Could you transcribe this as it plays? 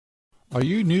Are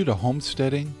you new to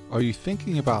homesteading? Are you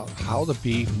thinking about how to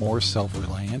be more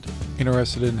self-reliant?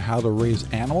 Interested in how to raise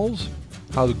animals?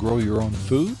 How to grow your own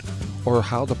food? Or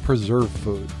how to preserve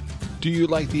food? Do you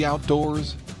like the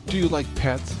outdoors? Do you like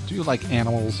pets? Do you like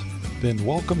animals? Then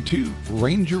welcome to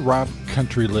RangerRob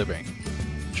Country Living.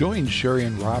 Join Sherry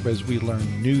and Rob as we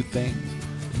learn new things,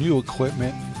 new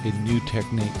equipment, and new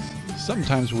techniques.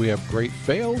 Sometimes we have great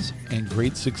fails and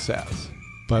great success.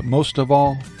 But most of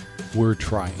all, we're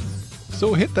trying.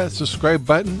 So hit that subscribe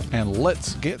button and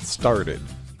let's get started.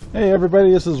 Hey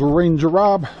everybody, this is Ranger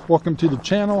Rob. Welcome to the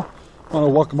channel. I want to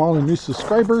welcome all the new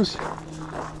subscribers.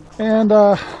 And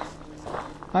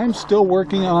I'm still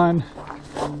working on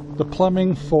the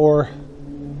plumbing for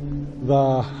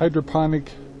the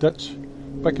hydroponic Dutch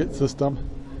bucket system,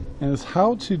 and it's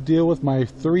how to deal with my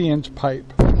 3-inch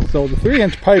pipe. So the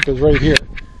 3-inch pipe is right here,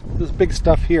 this big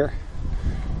stuff here,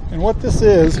 and what this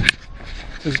is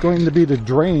going to be the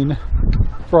drain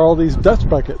for all these Dutch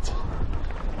buckets.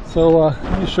 So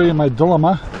let me show you my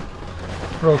dilemma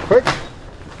real quick.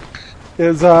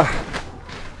 Is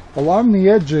along the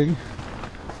edging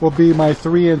will be my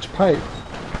 3-inch pipe.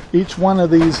 Each one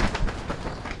of these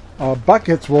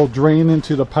buckets will drain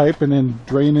into the pipe and then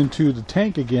drain into the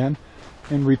tank again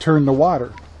and return the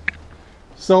water.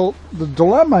 So the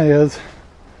dilemma is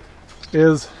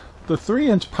the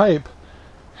 3-inch pipe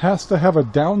has to have a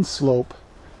downslope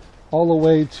all the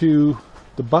way to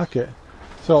the bucket.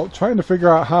 So trying to figure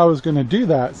out how I was going to do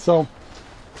that. So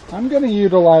I'm going to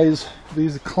utilize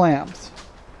these clamps,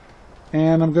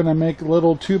 and I'm going to make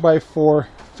little 2x4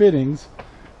 fittings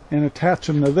and attach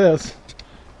them to this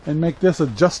and make this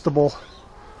adjustable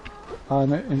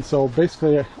on it. And so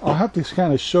basically I'll have to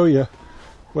kind of show you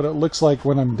what it looks like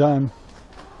when I'm done,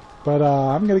 but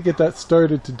I'm going to get that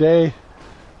started today.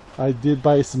 I did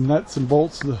buy some nuts and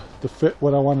bolts to fit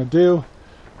what I want to do,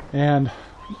 and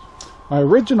my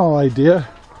original idea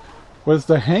was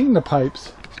to hang the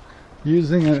pipes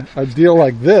using a deal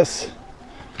like this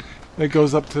that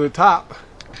goes up to the top.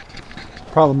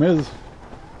 Problem is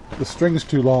the string's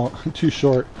too long, too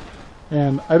short,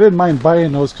 and I didn't mind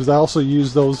buying those because I also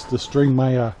use those to string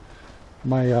my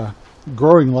my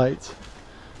growing lights.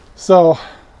 So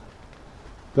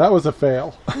that was a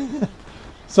fail.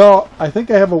 So I think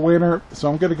I have a winner. So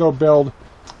I'm going to go build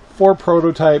 4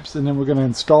 prototypes, and then we're going to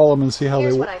install them and see how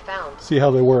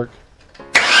they work.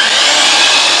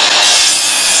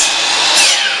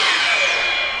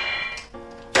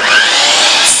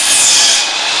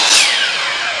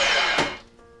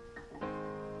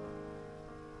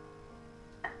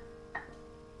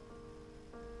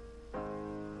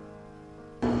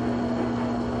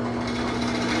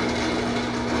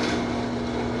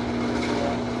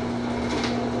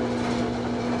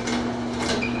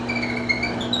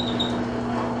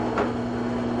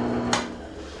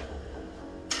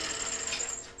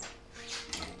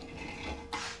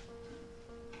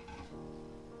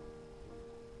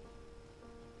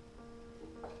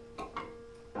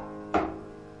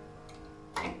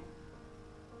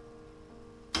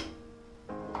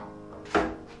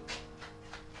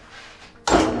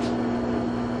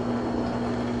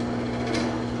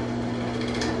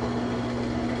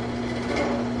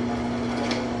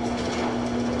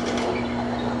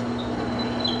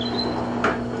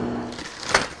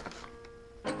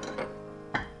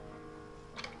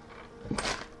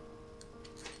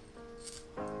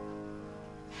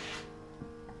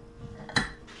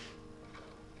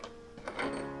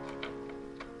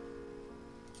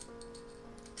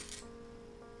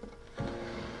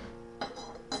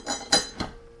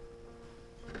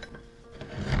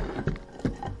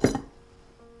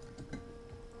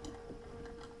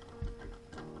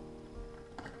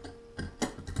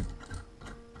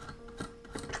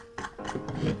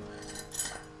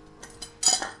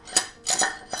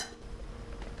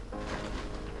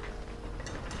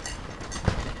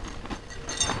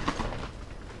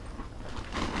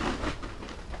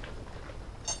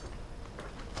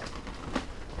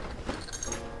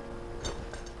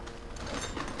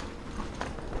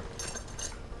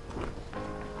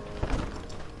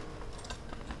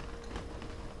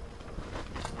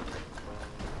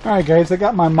 Alright guys, I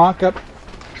got my mock-up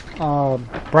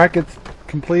brackets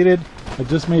completed. I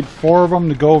just made 4 of them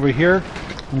to go over here.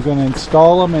 I'm going to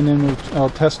install them and then I'll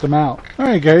test them out.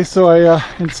 Alright guys, so I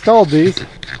installed these.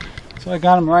 So I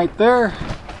got them right there,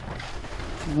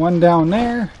 one down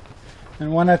there,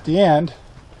 and one at the end.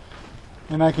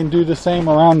 And I can do the same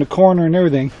around the corner and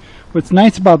everything. What's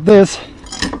nice about this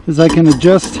is I can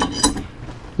adjust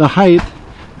the height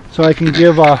so I can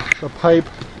give the pipe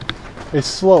a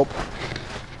slope.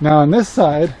 Now on this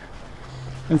side,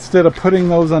 instead of putting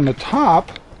those on the top,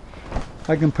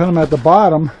 I can put them at the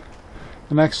bottom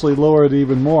and actually lower it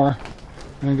even more.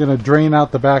 And I'm going to drain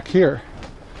out the back here.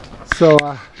 So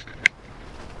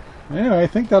anyway, I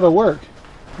think that'll work.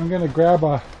 I'm going to grab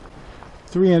a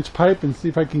 3-inch pipe and see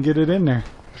if I can get it in there.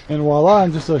 And voila,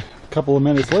 and just a couple of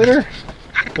minutes later,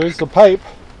 there's the pipe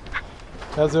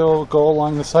as it'll go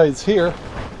along the sides here.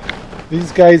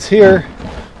 These guys here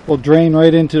will drain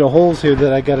right into the holes here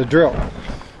that I got to drill.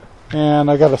 And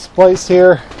I got a splice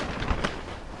here.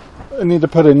 I need to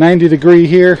put a 90-degree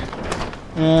here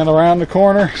and around the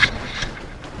corner.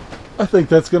 I think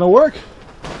that's going to work.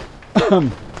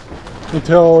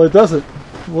 Until it doesn't.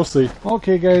 We'll see.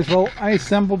 Okay guys, well I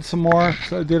assembled some more,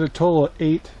 so I did a total of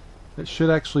 8. That should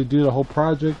actually do the whole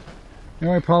project. The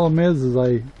only problem is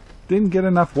I didn't get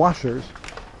enough washers.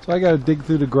 So I got to dig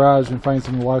through the garage and find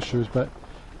some washers. But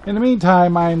in the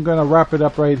meantime, I'm going to wrap it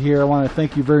up right here. I want to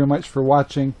thank you very much for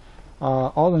watching.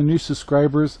 All the new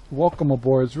subscribers, welcome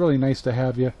aboard. It's really nice to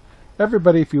have you.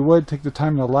 Everybody, if you would, take the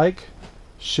time to like,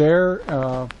 share,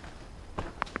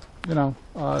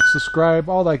 subscribe,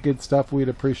 all that good stuff. We'd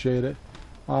appreciate it.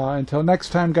 Until next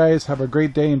time, guys, have a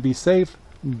great day and be safe.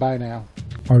 Bye now.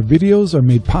 Our videos are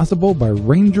made possible by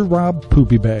RangerRob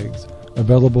Poopy Bags,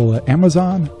 available at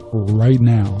Amazon right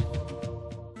now.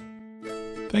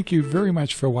 Thank you very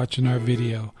much for watching our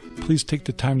video. Please take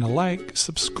the time to like,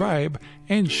 subscribe,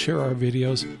 and share our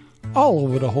videos all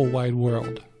over the whole wide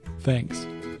world. Thanks.